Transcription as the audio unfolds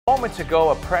Moments ago,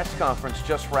 a press conference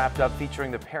just wrapped up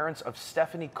featuring the parents of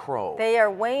Stephanie Crowe. They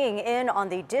are weighing in on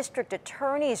the district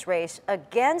attorney's race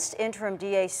against interim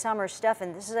DA Summer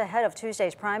Stephan. This is ahead of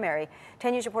Tuesday's primary.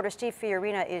 10 News reporter Steve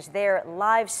Fiorina is there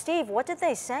live. Steve, what did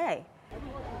they say?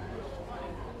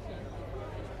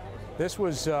 This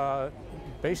was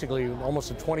basically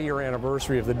almost a 20-year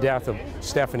anniversary of the death of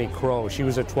Stephanie Crowe. She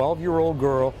was a 12-year-old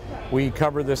girl. We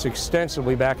covered this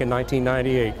extensively back in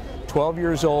 1998. 12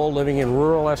 years old, living in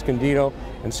rural Escondido,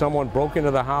 and someone broke into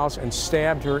the house and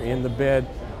stabbed her in the bed,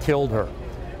 killed her.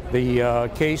 The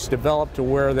case developed to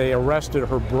where they arrested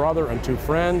her brother and two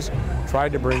friends,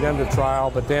 tried to bring them to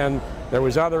trial, but then there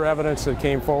was other evidence that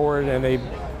came forward and they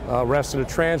arrested a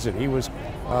transit. He was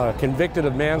convicted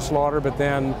of manslaughter, but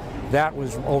then that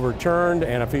was overturned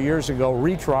and a few years ago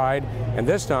retried, and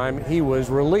this time he was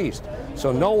released.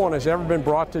 So no one has ever been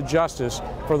brought to justice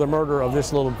for the murder of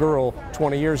this little girl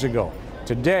 20 years ago.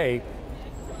 Today,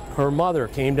 her mother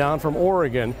came down from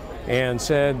Oregon and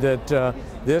said that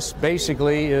this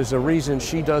basically is a reason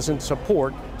she doesn't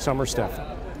support Summer Stephan.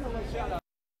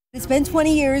 It's been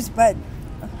 20 years, but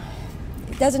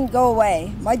it doesn't go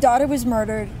away. My daughter was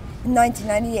murdered in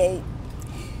 1998.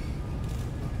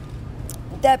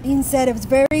 That being said,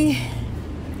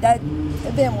 that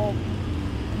event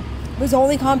was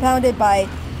only compounded by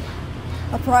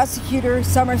a prosecutor,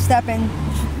 Summer Stephan,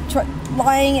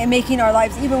 lying and making our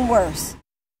lives even worse.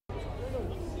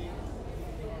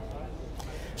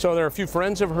 So there are a few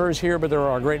friends of hers here, but there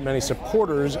are a great many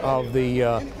supporters of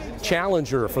the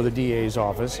challenger for the DA's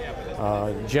office,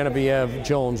 Genevieve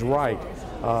Jones-Wright.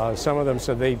 Some of them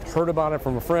said they heard about it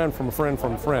from a friend, from a friend,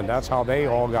 from a friend. That's how they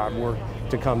all got word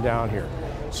to come down here.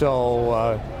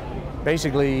 So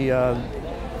basically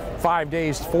 4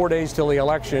 days till the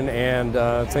election,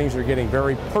 and things are getting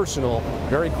very personal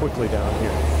very quickly down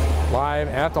here. Live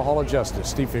at the Hall of Justice,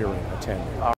 Steve Fiorina, 10 News.